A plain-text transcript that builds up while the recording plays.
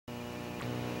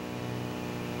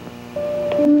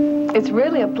It's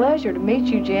really a pleasure to meet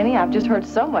you, Jenny. I've just heard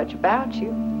so much about you.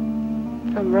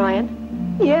 From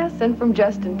Ryan? Yes, and from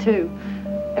Justin, too.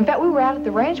 In fact, we were out at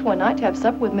the ranch one night to have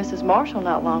supper with Mrs. Marshall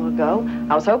not long ago.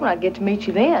 I was hoping I'd get to meet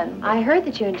you then. I heard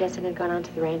that you and Justin had gone on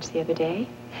to the ranch the other day.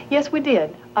 Yes, we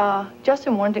did.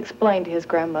 Justin wanted to explain to his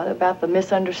grandmother about the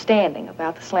misunderstanding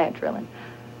about the slant drilling.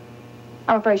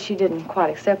 I'm afraid she didn't quite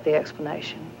accept the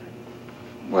explanation.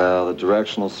 Well, the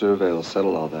directional survey will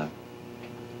settle all that.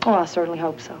 Oh, I certainly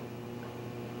hope so.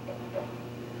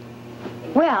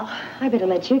 Well, I better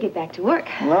let you get back to work.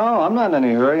 No, I'm not in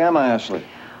any hurry, am I, Ashley?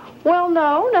 Well,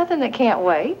 no, nothing that can't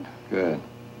wait. Good.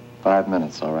 5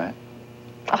 minutes, all right?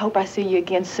 I hope I see you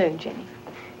again soon, Jenny.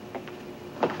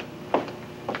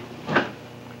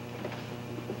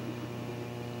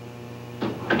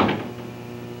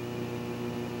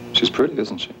 She's pretty,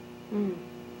 isn't she? Mm.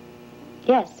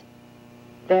 Yes,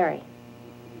 very.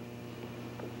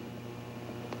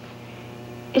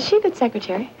 Is she a good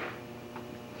secretary?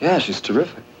 Yeah, she's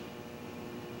terrific.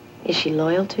 Is she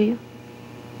loyal to you?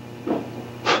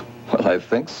 Well, I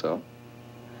think so.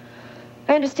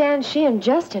 I understand she and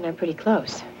Justin are pretty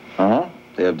close. Uh-huh.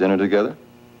 They have dinner together?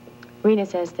 Rena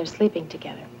says they're sleeping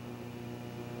together.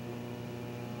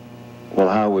 Well,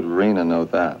 how would Rena know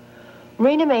that?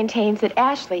 Rena maintains that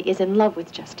Ashley is in love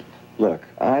with Justin. Look,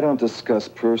 I don't discuss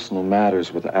personal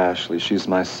matters with Ashley. She's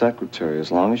my secretary.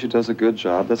 As long as she does a good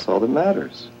job, that's all that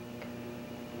matters.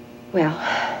 Well,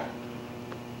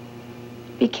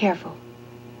 be careful,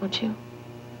 won't you?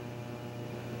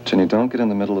 Jenny, don't get in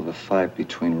the middle of a fight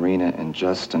between Rena and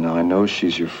Justin. Now, I know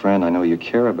she's your friend. I know you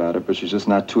care about her, but she's just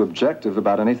not too objective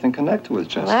about anything connected with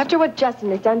Justin. Well, after what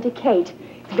Justin has done to Kate,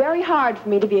 it's very hard for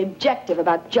me to be objective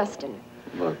about Justin.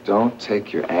 Look, don't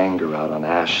take your anger out on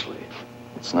Ashley.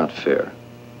 It's not fair.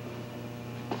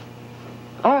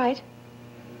 All right.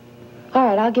 All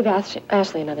right, I'll give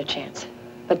Ashley another chance.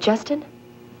 But Justin,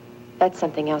 that's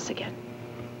something else again.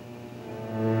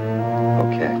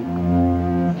 Okay.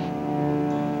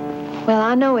 Well,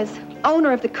 I know as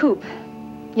owner of the coop,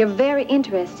 you're very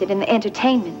interested in the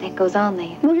entertainment that goes on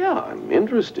there. Well, yeah, I'm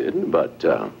interested, but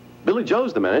Billy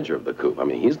Joe's the manager of the coop. I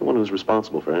mean, he's the one who's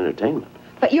responsible for entertainment.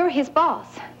 But you're his boss.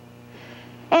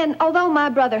 And although my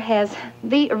brother has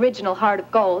the original heart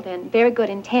of gold and very good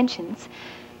intentions,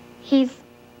 he's,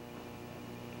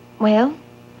 well,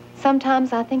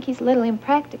 sometimes I think he's a little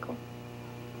impractical.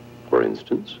 For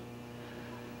instance?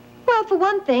 Well, for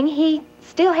one thing, he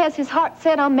still has his heart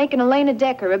set on making Elena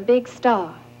Decker a big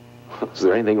star. Is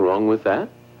there anything wrong with that?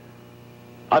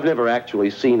 I've never actually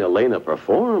seen Elena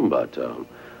perform, but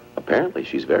apparently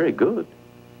she's very good.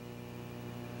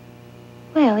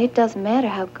 Well, it doesn't matter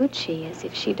how good she is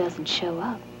if she doesn't show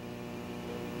up.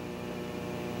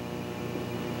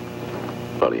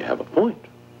 Well, you have a point.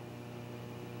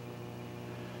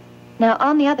 Now,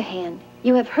 on the other hand,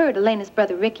 you have heard Elena's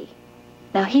brother, Ricky.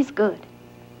 Now, he's good.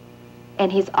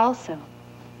 And he's also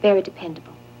very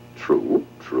dependable. True,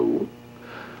 true.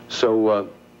 So,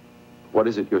 what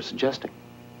is it you're suggesting?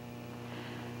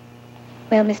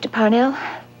 Well, Mr. Parnell,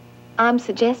 I'm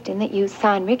suggesting that you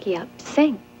sign Ricky up to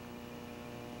sing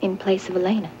in place of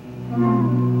Elena.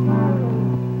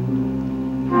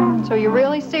 So you're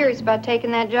really serious about taking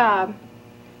that job?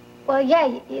 Well,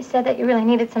 yeah, you said that you really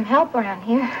needed some help around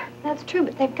here. That's true,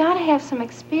 but they've got to have some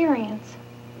experience.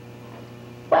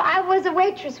 Well, I was a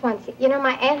waitress once. You know,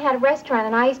 my aunt had a restaurant,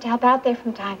 and I used to help out there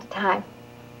from time to time.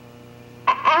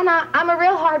 And I'm a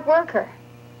real hard worker.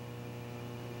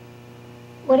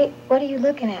 What are you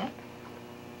looking at?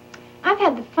 I've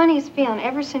had the funniest feeling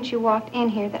ever since you walked in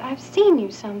here that I've seen you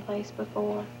someplace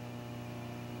before.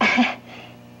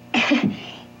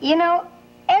 You know,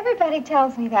 everybody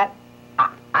tells me that.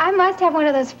 I must have one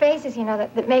of those faces, you know,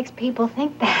 that makes people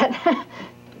think that.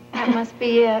 That must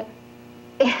be it.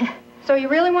 So you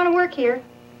really want to work here?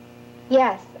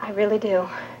 Yes, I really do.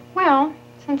 Well,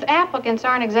 since applicants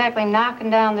aren't exactly knocking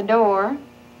down the door,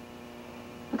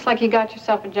 looks like you got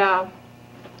yourself a job.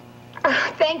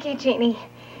 Oh, thank you, Jeannie.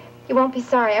 You won't be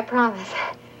sorry, I promise.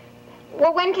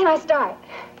 Well, when can I start?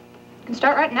 You can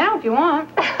start right now if you want.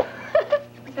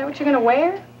 Is that what you're going to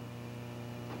wear?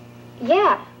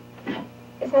 Yeah.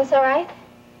 Isn't this all right?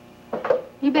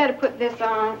 You better put this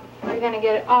on, or you're going to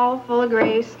get it all full of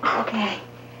grease. Okay.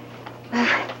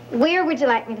 Where would you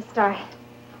like me to start?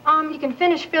 You can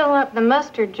finish filling up the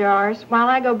mustard jars while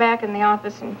I go back in the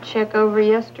office and check over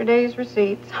yesterday's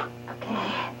receipts.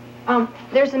 Okay.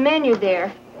 There's a menu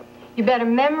there. You better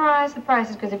memorize the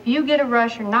prices, because if you get a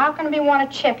rush, you're not going to be want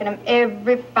to checking them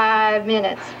every 5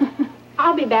 minutes.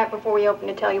 I'll be back before we open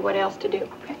to tell you what else to do.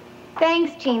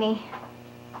 Thanks, Jeannie.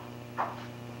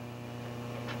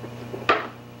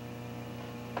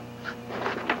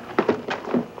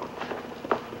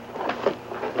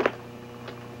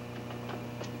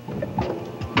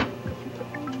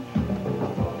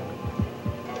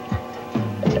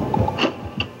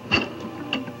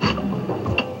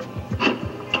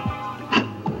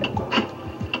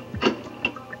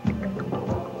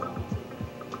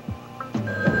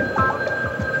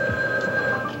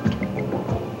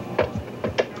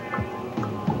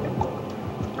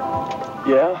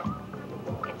 Yeah?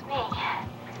 It's me.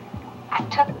 I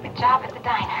took the job at the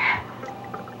diner.